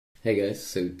Hey guys,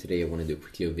 so today I want to do a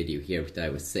quick little video here with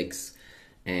iOS 6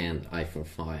 and iPhone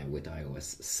 5 with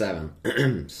iOS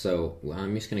 7. So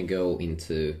I'm just gonna go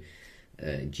into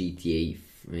GTA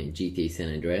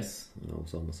San Andreas. I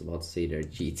was almost about to say there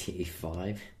GTA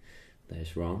 5. That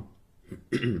is wrong.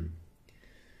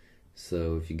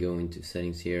 So if you go into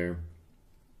settings here,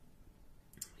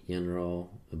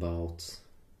 general, about,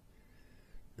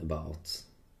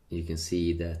 you can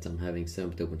see that I'm having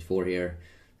 7.4 here.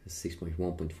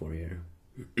 6.1.4 here.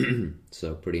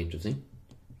 So pretty interesting.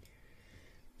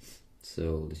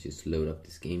 So let's just load up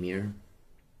this game here.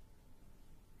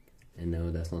 And no,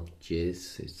 that's not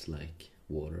jizz, it's like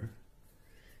water.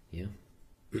 Yeah.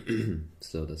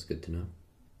 So that's good to know.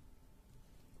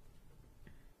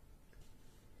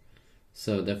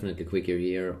 So definitely quicker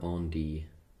here on the...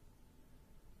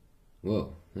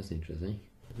 Whoa, that's interesting.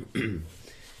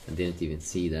 I didn't even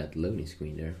see that loading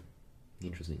screen there.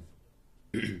 Interesting.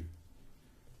 I'm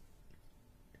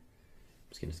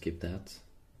just gonna skip that.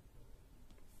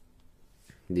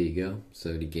 There you go.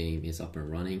 So the game is up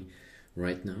and running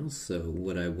right now. So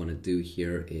what I want to do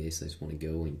here is I just want to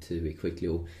go into a quick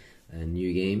little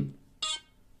new game.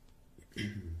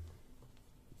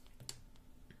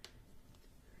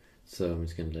 So I'm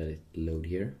just gonna let it load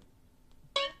here.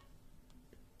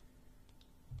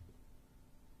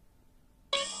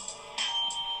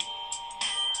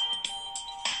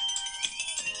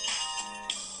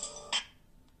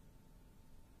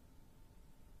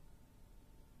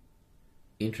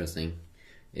 Interesting.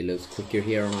 It looks quicker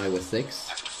here on iOS 6.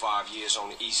 After 5 years on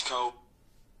the East Coast,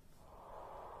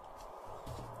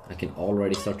 I can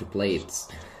already start to play it.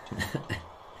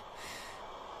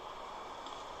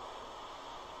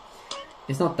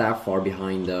 It's not that far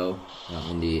behind though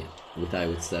with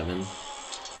iOS 7.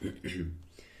 So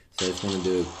I just want to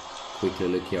do a quick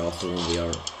look here also when we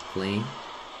are playing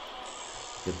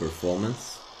the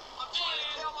performance.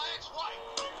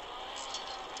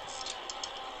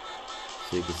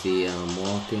 So you can see I'm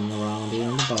walking around here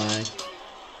on the bike.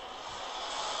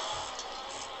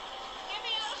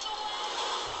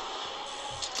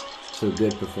 So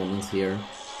good performance here.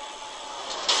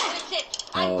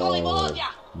 Oh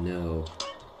no,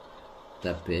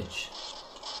 that bitch.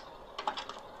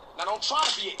 now don't try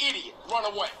to be an idiot. Run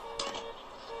away.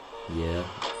 Yeah.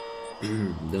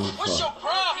 Don't What's your fuck.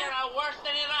 problem? You're worse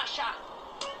than in Russia.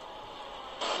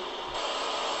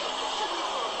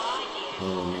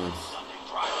 Oh nice.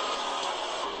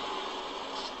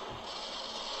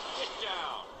 Get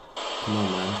down. Come on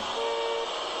man.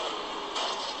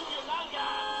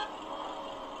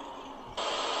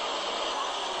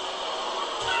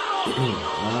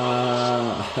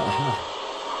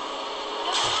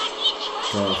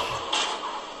 Gosh.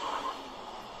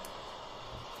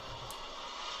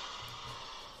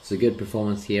 It's a good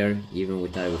performance here, even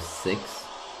with iOS 6,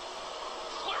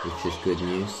 which is good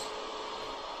news.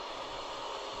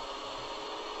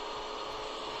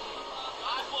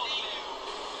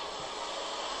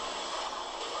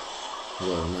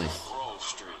 Whoa, nice. Grove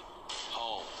Street.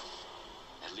 Home.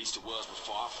 At least it was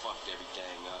before I fucked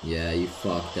everything up. Yeah, you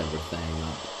fucked everything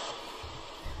up.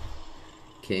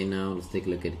 Okay, now let's take a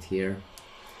look at it here.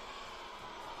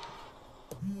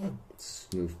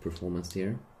 Smooth performance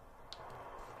here.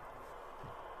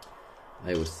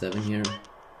 iOS 7 here.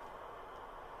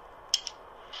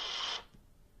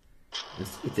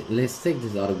 Let's take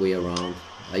this other way around.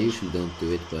 I usually don't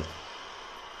do it, but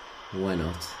why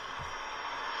not?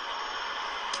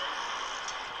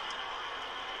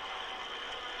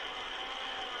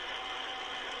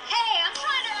 Hey, I'm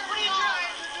trying to... What are you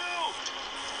trying to do?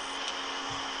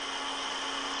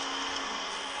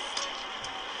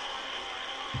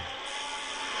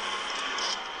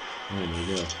 Oh my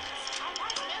god.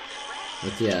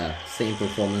 But yeah, same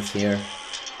performance here.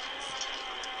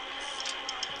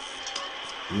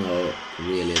 No,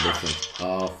 really different.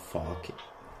 Oh fuck.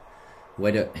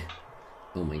 Wait a...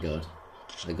 Oh my god.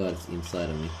 I got it inside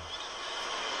of me.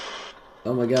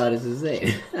 Oh my god, it's the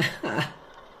same.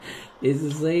 It's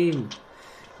the same.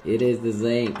 It is the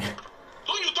same.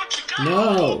 Who you thought you got?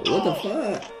 No, what the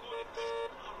fuck?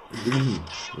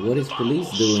 What is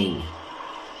police doing?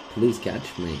 Please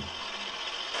catch me.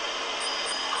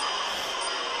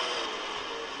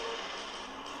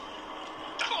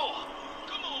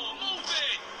 Come on, move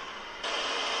it.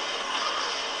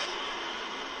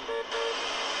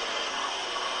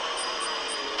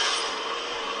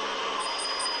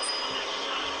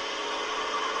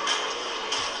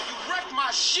 You wrecked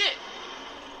my shit.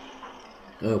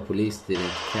 Oh, police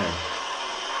didn't care.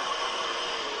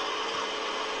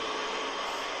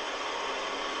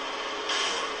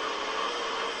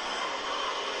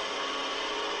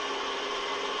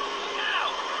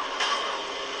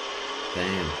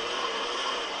 Damn.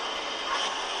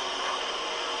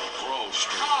 Grove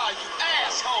Street. Oh, you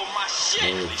asshole, my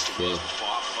shit. Oh, At least it was before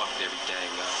I fucked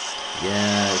everything up.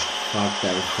 Yeah, fucked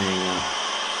everything up.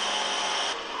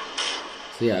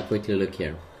 So yeah, quickly look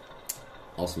here.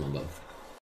 Awesome on both.